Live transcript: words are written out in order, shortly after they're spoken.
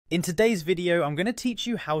In today's video, I'm going to teach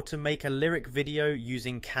you how to make a lyric video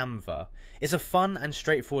using Canva. It's a fun and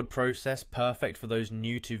straightforward process, perfect for those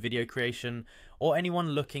new to video creation or anyone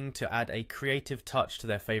looking to add a creative touch to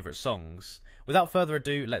their favourite songs. Without further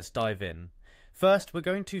ado, let's dive in. First, we're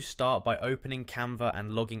going to start by opening Canva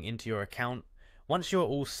and logging into your account. Once you're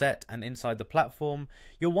all set and inside the platform,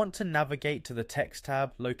 you'll want to navigate to the text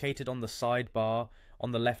tab located on the sidebar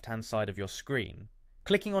on the left hand side of your screen.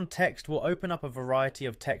 Clicking on text will open up a variety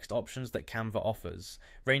of text options that Canva offers,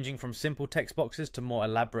 ranging from simple text boxes to more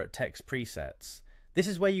elaborate text presets. This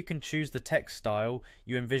is where you can choose the text style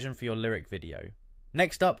you envision for your lyric video.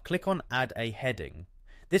 Next up, click on Add a Heading.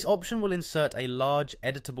 This option will insert a large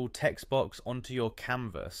editable text box onto your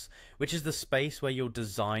canvas, which is the space where you'll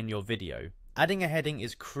design your video. Adding a heading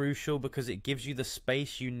is crucial because it gives you the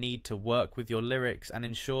space you need to work with your lyrics and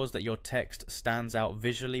ensures that your text stands out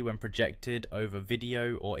visually when projected over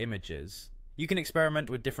video or images. You can experiment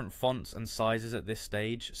with different fonts and sizes at this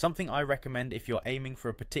stage, something I recommend if you're aiming for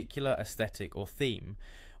a particular aesthetic or theme.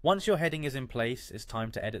 Once your heading is in place, it's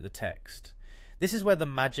time to edit the text. This is where the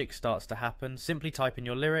magic starts to happen. Simply type in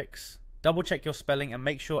your lyrics, double check your spelling and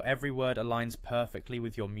make sure every word aligns perfectly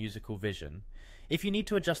with your musical vision. If you need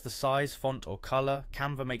to adjust the size, font or colour,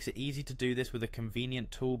 Canva makes it easy to do this with a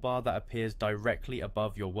convenient toolbar that appears directly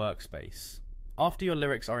above your workspace. After your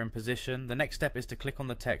lyrics are in position, the next step is to click on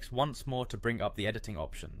the text once more to bring up the editing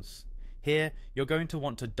options. Here, you're going to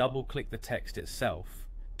want to double click the text itself.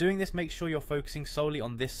 Doing this makes sure you're focusing solely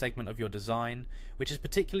on this segment of your design, which is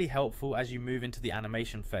particularly helpful as you move into the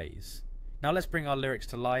animation phase. Now let's bring our lyrics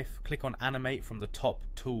to life. Click on Animate from the top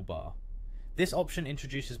toolbar. This option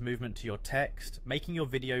introduces movement to your text, making your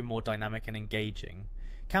video more dynamic and engaging.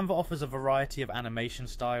 Canva offers a variety of animation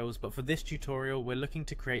styles, but for this tutorial we're looking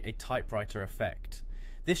to create a typewriter effect.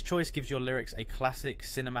 This choice gives your lyrics a classic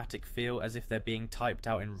cinematic feel as if they're being typed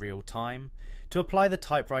out in real time. To apply the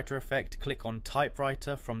typewriter effect, click on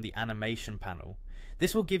Typewriter from the Animation panel.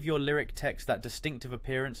 This will give your lyric text that distinctive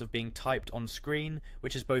appearance of being typed on screen,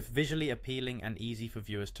 which is both visually appealing and easy for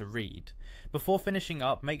viewers to read. Before finishing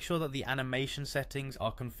up, make sure that the animation settings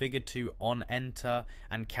are configured to On Enter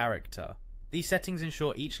and Character. These settings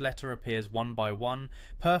ensure each letter appears one by one,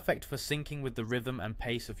 perfect for syncing with the rhythm and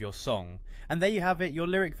pace of your song. And there you have it, your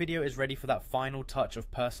lyric video is ready for that final touch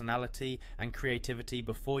of personality and creativity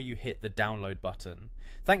before you hit the download button.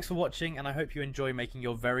 Thanks for watching, and I hope you enjoy making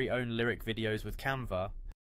your very own lyric videos with Canva.